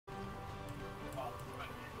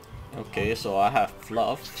Okay, so I have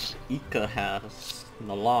Fluff, Ika has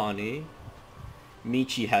Nalani,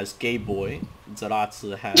 Michi has Gay Boy,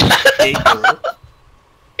 Zaratsu has Gay Girl.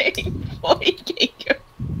 Gay boy, gay girl.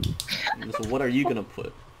 So what are you gonna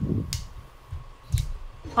put?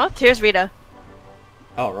 Huh? Here's Rita.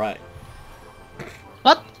 Oh, right.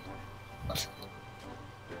 What?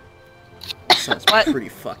 Sounds pretty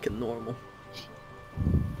fucking normal.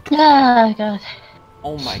 Oh god.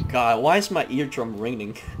 Oh my god, why is my eardrum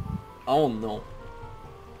ringing? Oh no.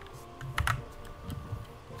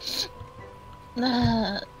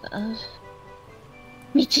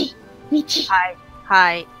 Michi! Michi! Hi.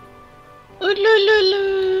 Hi.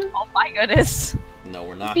 Ulululu! Oh my goodness. No,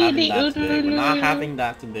 we're not having that today. We're not having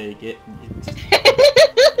that today.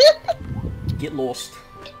 Get lost.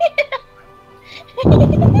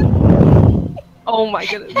 Oh my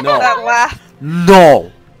goodness. No. That laugh.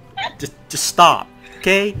 No! Just stop,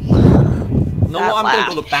 okay? No, That I'm laugh.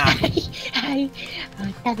 gonna go to the bathroom.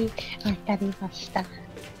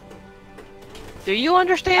 Do you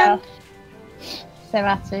understand?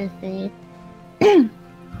 Seratsu,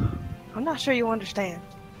 I'm not sure you understand.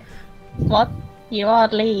 what? You are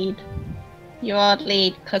lead. You are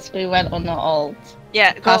lead because we went on the alt.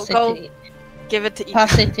 Yeah, Pass go. it Give it to to, Ika.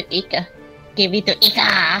 pass it to Ika. Give it to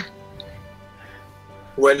Ika!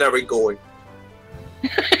 When are we going?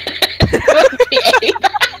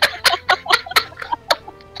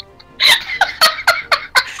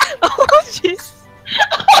 Oh jeez.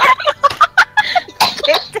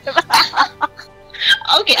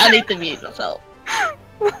 Okay, I need to mute myself.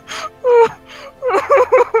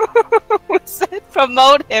 We said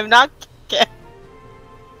promote him, not kick him.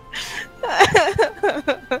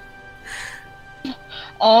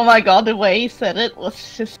 Oh my god, the way he said it was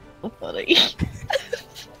just so funny.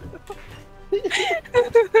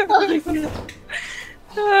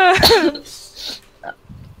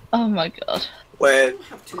 Oh my god. When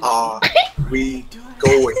are we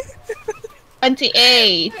going?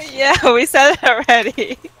 28! Yeah, we said it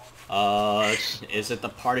already. Is it the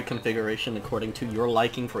party configuration according to your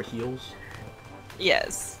liking for heals?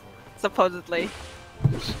 Yes, supposedly.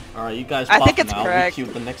 Alright, you guys I pop think it's now. correct. We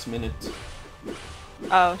queue the next minute.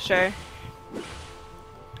 Oh, sure.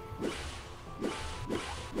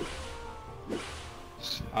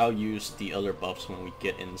 I'll use the other buffs when we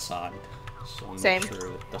get inside. So make Same.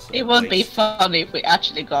 sure it doesn't It would be waste. funny if we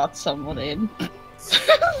actually got someone in.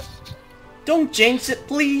 Don't jinx it,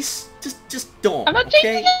 please! Just don't, I'm not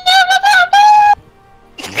okay?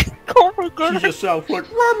 jinxing Oh my She goodness. just sounds like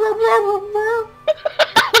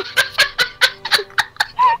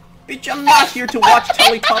Bitch, I'm not here to watch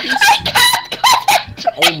Teletubbies!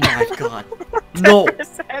 Oh my god. No!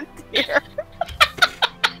 10% here.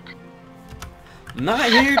 Not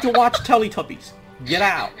here to watch Teletubbies! Get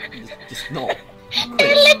out! Just no.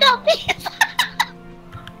 it!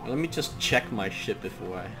 Let me just check my shit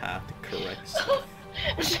before I have to correct stuff.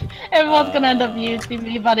 Everyone's gonna end up muting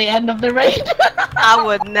me by the end of the raid. I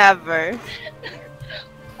would never.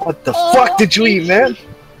 What the fuck did you eat, man? She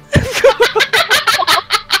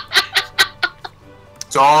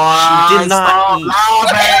did not eat.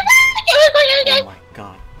 Oh my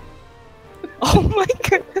god. Oh my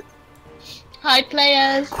goodness. Hi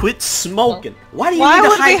players. Quit smoking. Why do you Why need to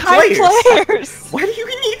would we hide hide players? players? Why do you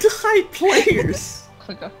need to hide players?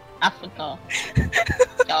 Africa.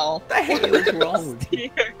 Y'all. What the hell is wrong with you?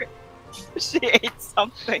 Dear. She ate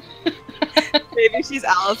something. Maybe she's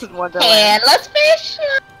Alice in Wonderland. Hey, let's fish.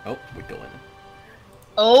 Oh, we're going.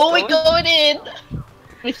 Oh, we're going in.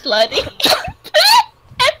 We're sliding.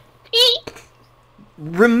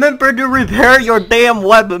 Remember to repair your damn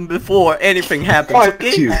weapon before anything happens, Fuck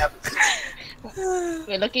okay? you.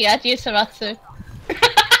 We're looking at you, Saratsu.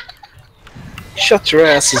 Shut your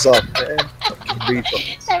asses up, man. Fucking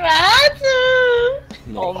retards. Saratsu!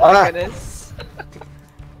 No. Oh my Ah. goodness.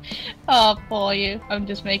 Oh, for you. I'm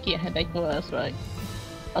just making a headache worse, right?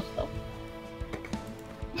 I'll stop.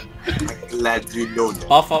 I'm glad you know that.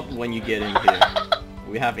 Buff up when you get in here.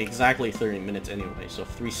 We have exactly 30 minutes anyway, so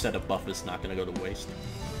 3 set of buff is not gonna go to waste.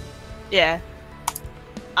 Yeah.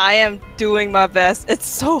 I am doing my best. It's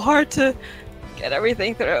so hard to get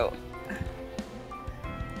everything through.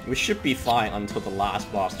 We should be fine until the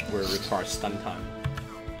last boss where it requires stun time.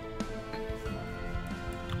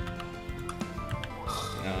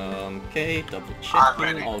 Okay, double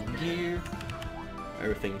checking, all gear.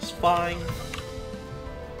 Everything's fine.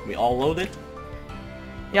 We all loaded?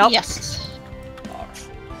 Yup. Yes. Alright,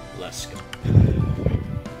 let's go.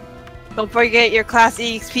 Don't forget your class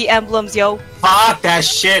EXP emblems, yo. Fuck that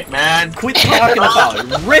shit, man. Quit talking about it!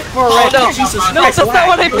 Rip for Oh, it! no. Jesus No, Christ, that's not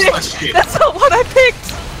what I why? picked! That's not what I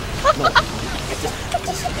picked! No.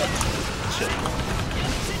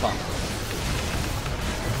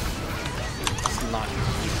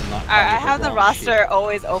 have the wrong roster shit.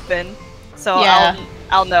 always open, so Yeah.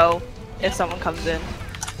 I'll know if someone comes in.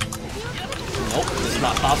 Nope, it's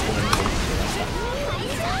not possible anymore.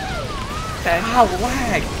 Okay. Ah,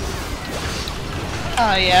 lag!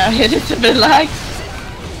 Oh yeah, it is a bit like.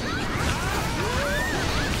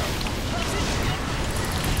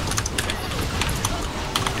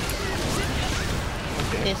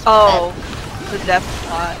 This Oh, the death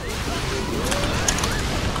plot.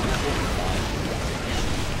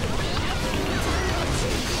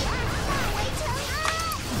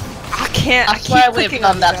 I can't. I I keep swear we've clicking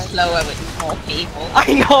done on that that. slower with more people.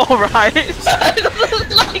 I know, right?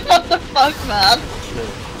 Like, what the fuck, man?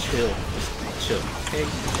 Chill. Just chill. Okay?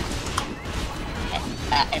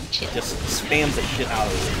 I'm chill. Just spam the shit out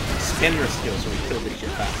of it. Spam your skills so we kill this shit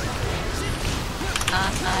fast.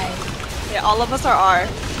 Yeah, all of us are R.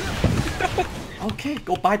 Okay,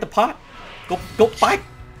 go buy the pot. Go buy.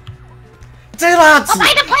 Zeratsu!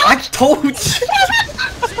 buy the pot! I told you!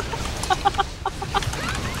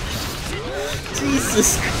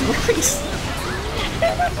 Jesus Christ!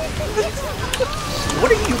 What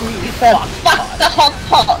do you mean? Fuck the hot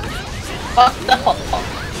pot! Fuck the hot pot!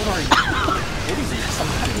 What are you? What are you? Some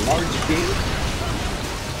kind of large game?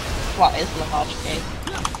 What is the large game?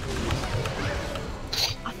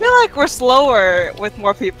 I feel like we're slower with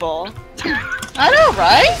more people. I know,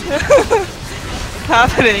 right? What's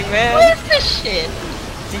happening, man? What is this shit?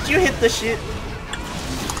 Did you hit the shit?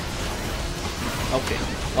 Okay.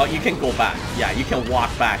 Well, you can go back. Yeah, you can walk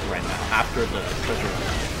back right now after the treasure.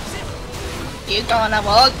 You're gonna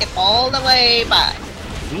walk it all the way back.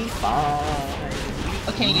 We fine.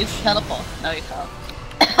 Oh, can you use teleport? No, you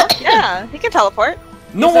can't. Yeah, he can teleport.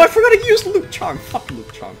 No, I forgot to use Luke Charm. Fuck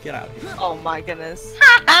Luke Charm. Get out of here. Oh my goodness.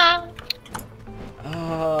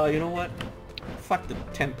 You know what? Fuck the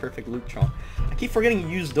 10 perfect Luke Charm. I keep forgetting to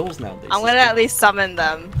use those nowadays. I'm gonna at least summon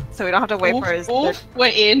them, so we don't have to wait for his We're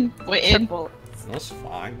in. We're in. triple. That's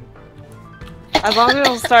fine. As long as we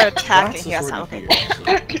don't start attacking, That's yes, I'm already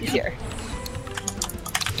okay. here, so- Here.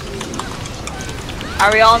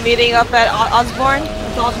 Are we all meeting up at Osborne?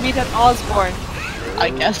 Let's all meet at Osborne. I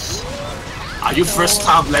guess. Are you first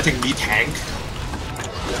time letting me tank?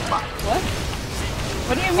 What?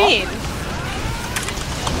 What do you mean?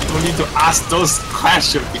 You don't need to ask those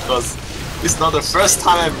questions because it's not the first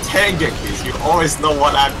time I'm tanking this. You always know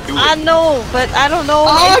what I'm doing. I know, but I don't know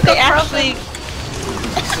Oh, if they the actually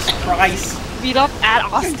Jesus Christ. meet up at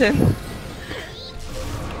Austin.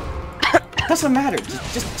 Doesn't matter.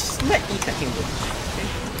 Just let Ika handle it.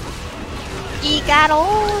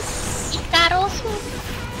 Icaros.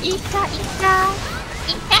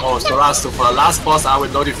 Oh, so for the last boss, I will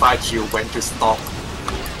notify you when to stop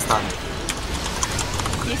stun.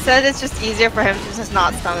 He said it's just easier for him to just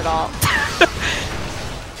not stun at all.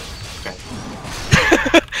 Okay.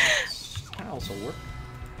 That also work.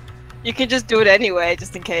 You can just do it anyway,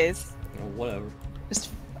 just in case. Or whatever. Just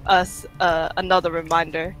another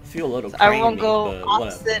reminder. Feel a little I crazy, won't go but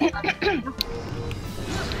whatever. opposite.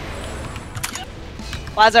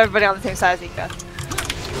 Why is everybody on the same side as Ika?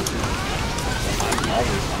 I'm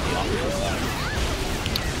always on the opposite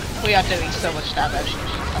side. We are doing so much damage.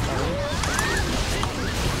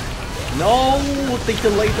 No, they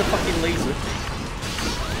delayed the fucking laser.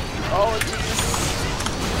 Oh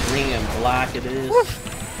jeez. Green and black it is.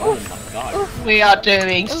 Oh my god. We are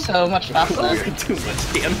doing so much We're faster. doing too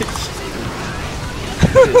much damage.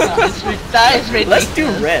 That is ridiculous. Let's do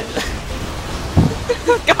red.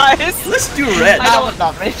 Guys, Let's do red. I would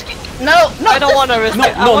not risk it. No, I don't want to risk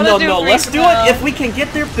it. I wanna do green Let's do tomorrow. it if we can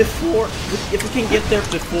get there before. If we can get there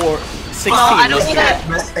before 16. I don't let's need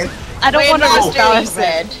do it. it. I don't We're want to not risk doing it.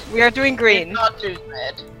 red. We are doing We're green. not doing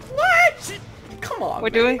red. What? Come on. We're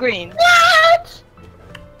man. doing green. What?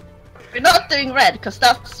 We're not doing red because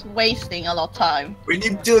that's wasting a lot of time. We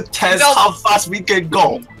need to test No. how fast we can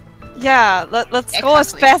go. Yeah, let's go as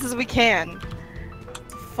Exactly. fast as we can.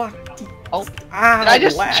 Fuck. Oh, Ah, did I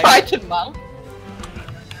just lag. try to mount?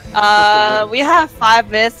 We have 5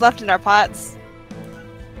 minutes left in our pots.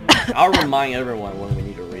 I'll remind everyone when we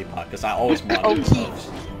need a repot because I always want to do Okay. those.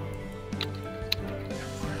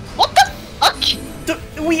 What the fuck?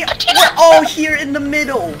 We're all here in the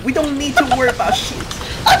middle. We don't need to worry about shit.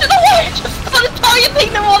 I don't know why I just started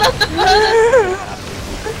targeting them all at the first.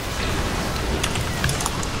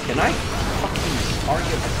 Can I fucking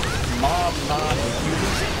target mob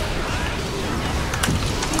non-humans?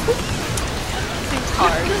 Seems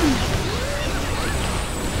hard.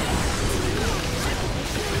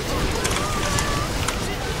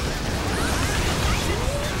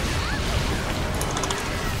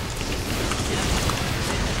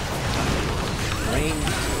 Frame.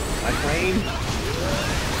 My frame.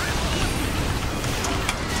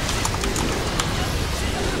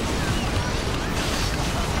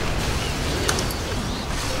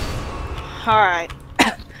 Alright.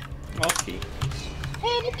 Okay.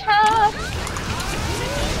 Anytime.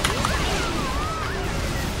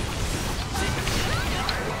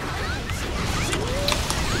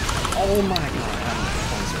 Oh my god,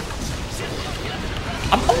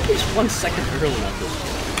 I'm always 1 second early on this one.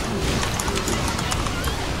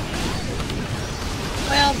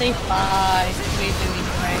 Well, they fly. We're doing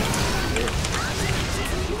great.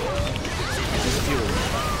 I just feel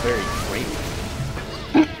very grateful.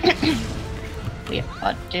 We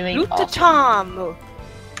are doing Loot the awesome. charm!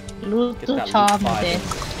 Loot Get the that charm loot this.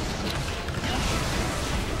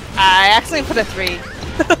 I accidentally put a 3.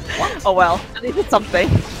 Oh well, at least it's something.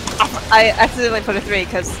 I accidentally put a 3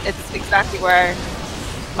 because it's exactly where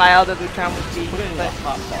my other loot charm would be. Put it in the But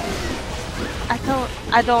hot bar.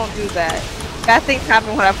 I don't do that. Bad things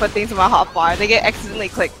happen when I put things in my hotbar. They get accidentally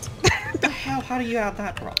clicked. What the hell? How do you have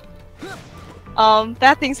that problem?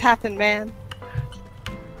 Bad things happen, man.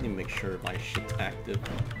 Let me make sure my shit's active.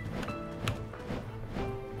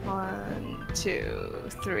 1, 2,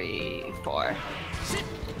 3, 4.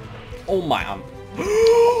 Oh my, I'm...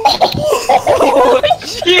 Oh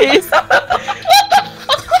jeez!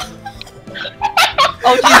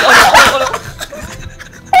 Oh jeez! Oh no!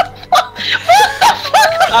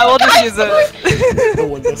 I will just use it. the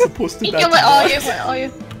one that's supposed to Ika, where are you? Where are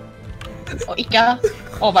you? Oh, Ika.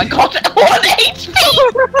 Oh my god, 1 HP!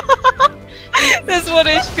 This 1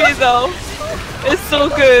 HP though. It's so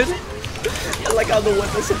good. Like how the one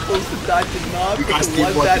that's supposed to die did not. You guys the need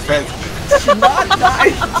one more that defense. should not die.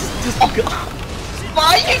 Just go.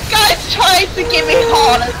 Why are you guys trying to give me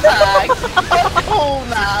heart attacks? Not cool,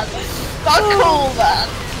 man. Not cool, man.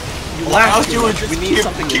 You What laugh else too you would much. just We need keep,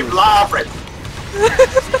 something keep new. laughing?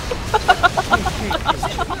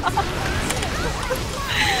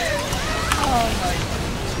 Oh my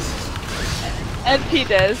NP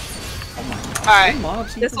does. Oh my god. Alright.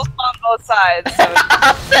 Mobs This even? will spawn both sides, so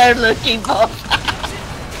god. They're looking for.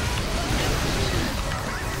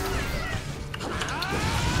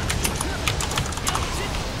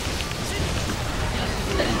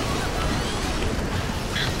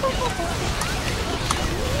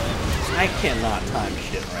 I cannot time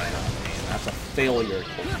shit right now, man. That's a failure,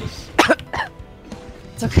 Occultist.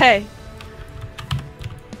 it's okay.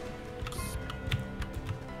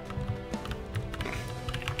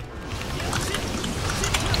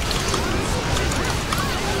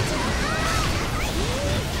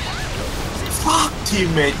 Fuck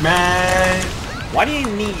teammate, man. Why do you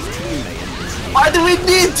need teammate in this game? Why do we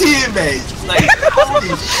need teammates? Like,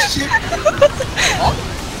 holy shit.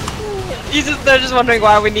 They're just wondering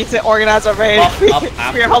why we need to organize our raid. Buff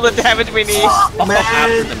up For all the damage we need. Fuck, Buff up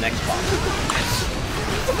after man. the next boss.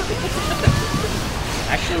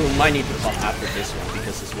 Actually, we might need to buff after this one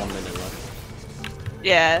because there's 1 minute left.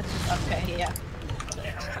 Yeah. Okay, yeah.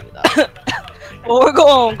 Well, we're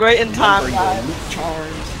going great in time, Remember your guys. loot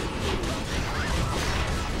charms.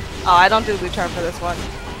 Oh, I don't do loot charm for this one.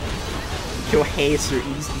 Kill Hazer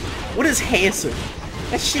easy. What is Hazer?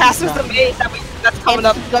 That shit Pass is us not... the maze that's coming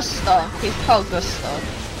up. It's Gusto. He's called Gusto.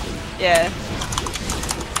 Yeah.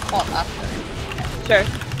 What after? Sure.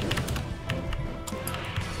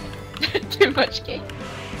 Too much game.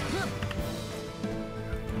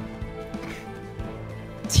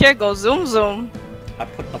 Here goes zoom zoom. I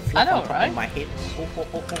put the I fluff know, on top right? of my head. Oh, oh,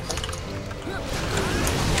 oh, oh,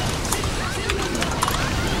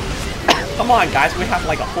 oh. Come on, guys. We have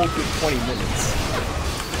like a whole good 20 minutes.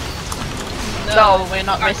 No, we're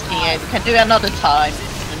not risking it. We can do it another time.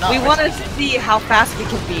 We're not We want to risking it. see how fast we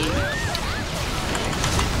can be.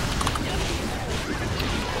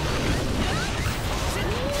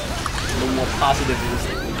 No more positive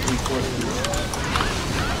reinforcements.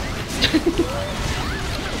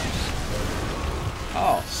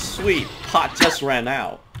 Oh, sweet. Pot just ran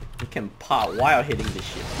out. We can pot while hitting this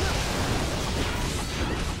shit.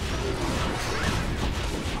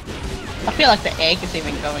 I feel like the egg is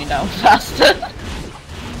even going down faster.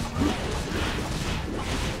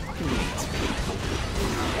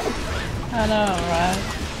 I know, right?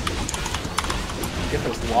 Get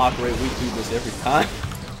this log rate, we do this every time.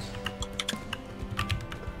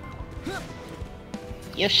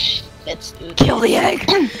 Yush, let's do this. Kill the egg.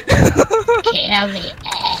 Kill the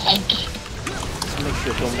egg. Just make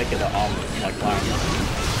sure don't make it an omelet like last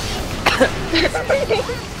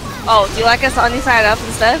Oh, do you like us sunny side up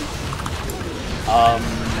instead? time.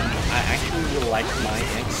 I actually would like my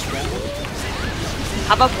eggs scrambled.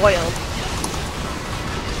 How about boiled?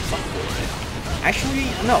 Actually,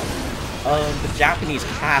 no. The Japanese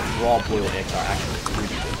half raw boiled eggs are actually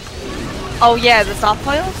pretty good. Oh yeah, the soft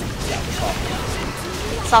boiled? Yeah, the soft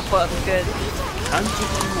ones. Soft boiled is good. Kanji.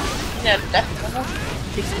 Yeah, definitely.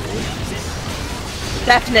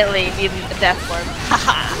 Definitely needing the death form.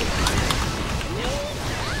 Haha!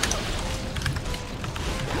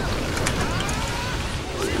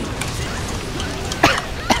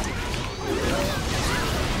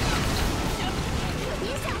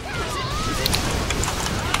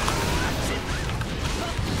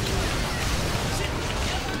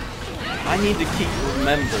 I need to keep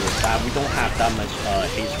remember that we don't have that much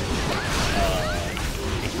haste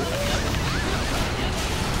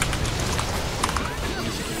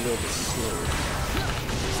He's a little bit slow.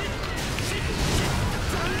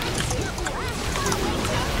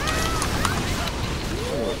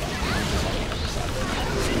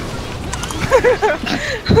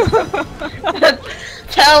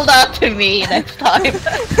 Tell that to me next time.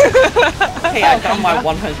 Hey, I got my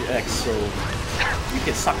 100x, so you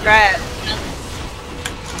can suck it.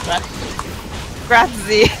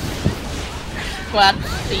 Grazie.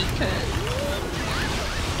 Grazie.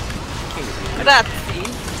 Grazie.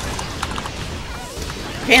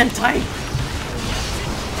 Can't type.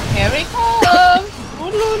 Here we come.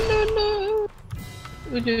 Ulululu.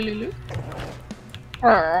 Ulululu.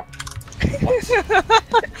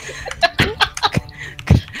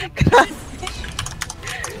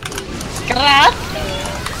 Grazie.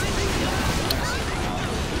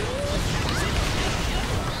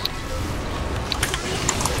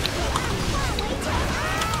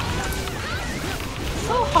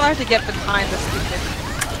 So hard to get behind the stupid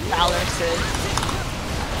Valor Sid.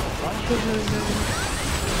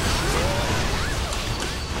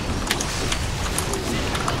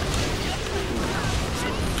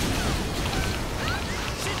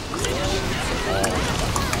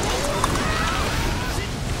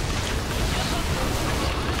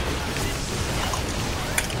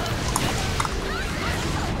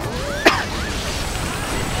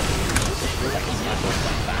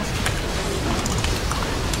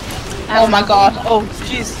 Oh my god. Oh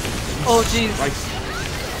jeez. Oh jeez.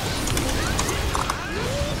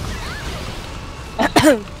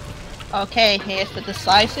 Okay, here's the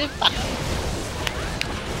decisive battle.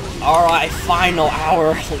 Alright, final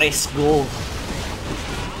hour. Let's go.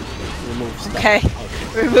 Remove stuff. Okay.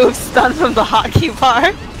 Remove stun from the hotkey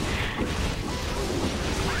bar.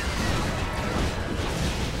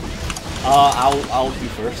 I'll be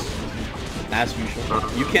first. As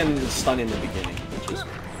usual. You can stun in the beginning,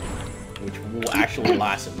 which will actually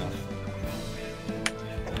last enough.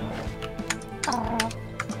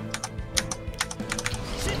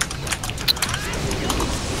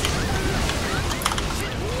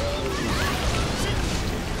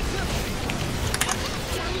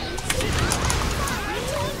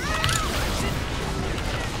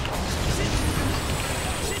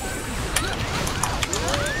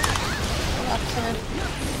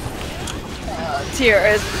 Tear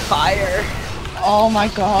is fire. Oh my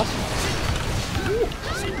god.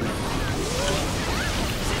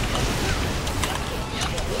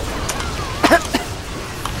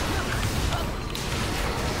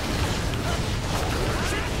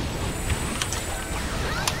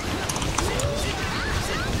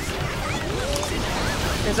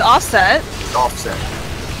 There's offset. It's offset.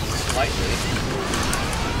 Slightly.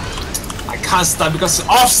 I can't stun because it's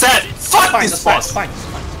offset! Fuck Fine, this that's boss! fine, it's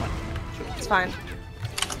fine, it's fine, It's fine.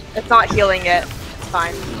 It's not healing it. It's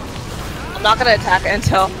fine. I'm not gonna attack it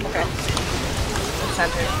until. Okay.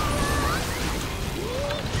 Center.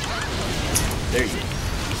 There you go.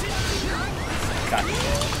 Got it.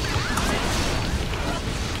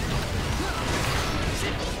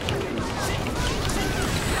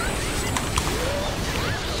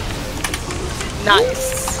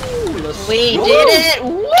 Nice. We did it!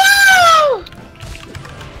 Woo!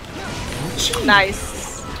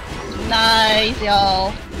 Nice. Nice,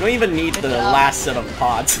 y'all. You don't even need the last set of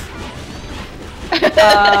pods.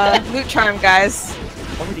 Loot charm, guys.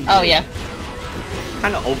 Oh yeah.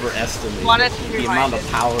 Kind of overestimated Wanted to be the amount of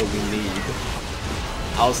reminded. power we need.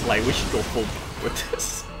 I was like, we should go full with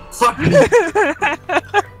this.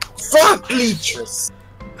 Fuck leeches!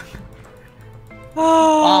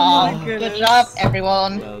 Oh my Good goodness. job,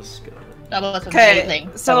 everyone. Let's go. That was Okay,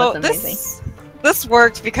 amazing. so that was amazing. this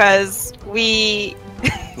worked because we,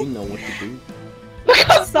 We know what to do. Look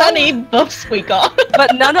how many buffs we got.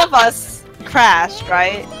 but none of us crashed,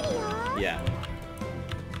 right? Yeah.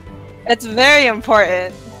 It's very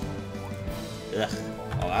important. Ugh.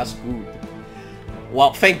 Oh, that's good.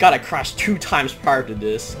 Well, thank God I crashed 2 times prior to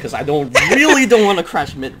this, because I really don't want to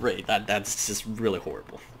crash mid-rate. That's just really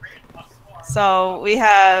horrible. So we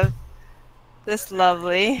have this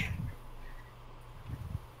lovely.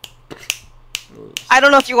 I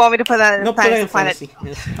don't know if you want me to put that in No, the put it in Fantasy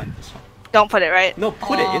Planet. fantasy. It's fine, it's fine. Don't put it right. No,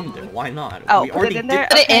 put it in there. Why not? Oh, we put it already in there?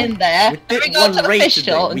 Put it in there. We did We go one to raid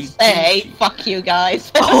official today. and say, fuck you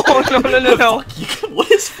guys. Oh no. Fuck you. What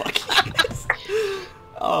is fuck you guys?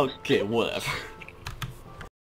 Okay, whatever.